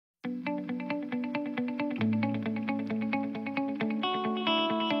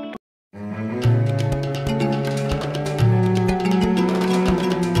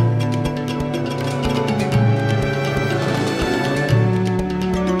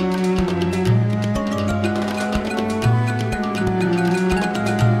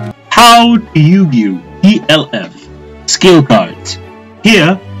How to Yugioh DLF skill cards.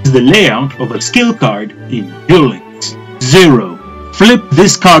 Here is the layout of a skill card in Duel Links. 0. Flip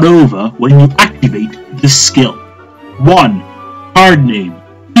this card over when you activate this skill. 1. Card name.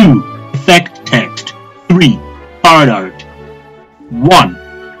 2. Effect text. 3. Card art. 1.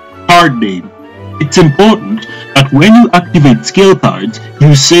 Card name. It's important that when you activate skill cards,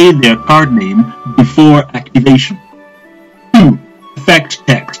 you say their card name before activation. 2. Effect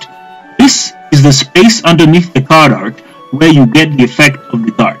text. This is the space underneath the card art where you get the effect of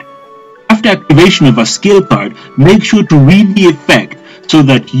the card. After activation of a skill card, make sure to read the effect so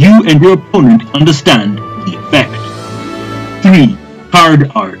that you and your opponent understand the effect. 3.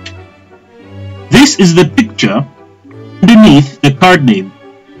 Card art. This is the picture underneath the card name.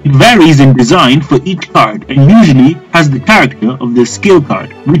 It varies in design for each card and usually has the character of the skill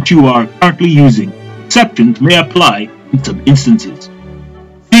card which you are currently using. Exceptions may apply in some instances.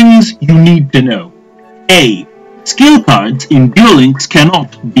 Things you need to know. A. Skill cards in Duel Links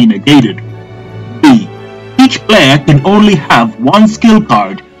cannot be negated. B. Each player can only have one skill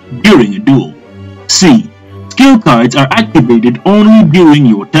card during a duel. C. Skill cards are activated only during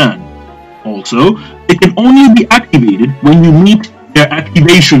your turn. Also, they can only be activated when you meet their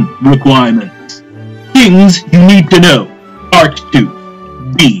activation requirements. Things you need to know. Part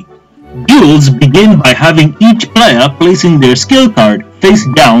 2. B. Duels begin by having each player placing their skill card face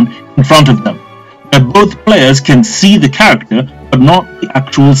down in front of them, where both players can see the character but not the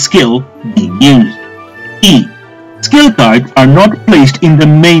actual skill being used. E. Skill cards are not placed in the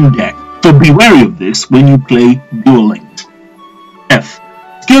main deck, so be wary of this when you play Duel Links. F.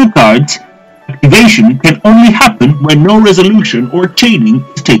 Skill cards activation can only happen when no resolution or chaining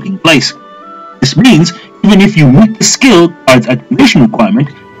is taking place. This means even if you meet the skill card's activation requirement,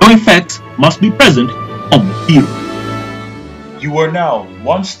 no effects must be present on the field. You are now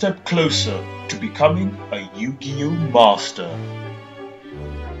one step closer to becoming a Yugioh master.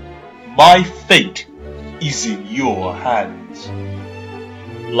 My fate is in your hands.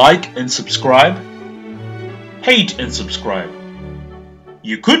 Like and subscribe. Hate and subscribe.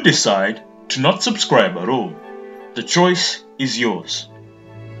 You could decide to not subscribe at all. The choice is yours.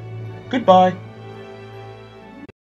 Goodbye.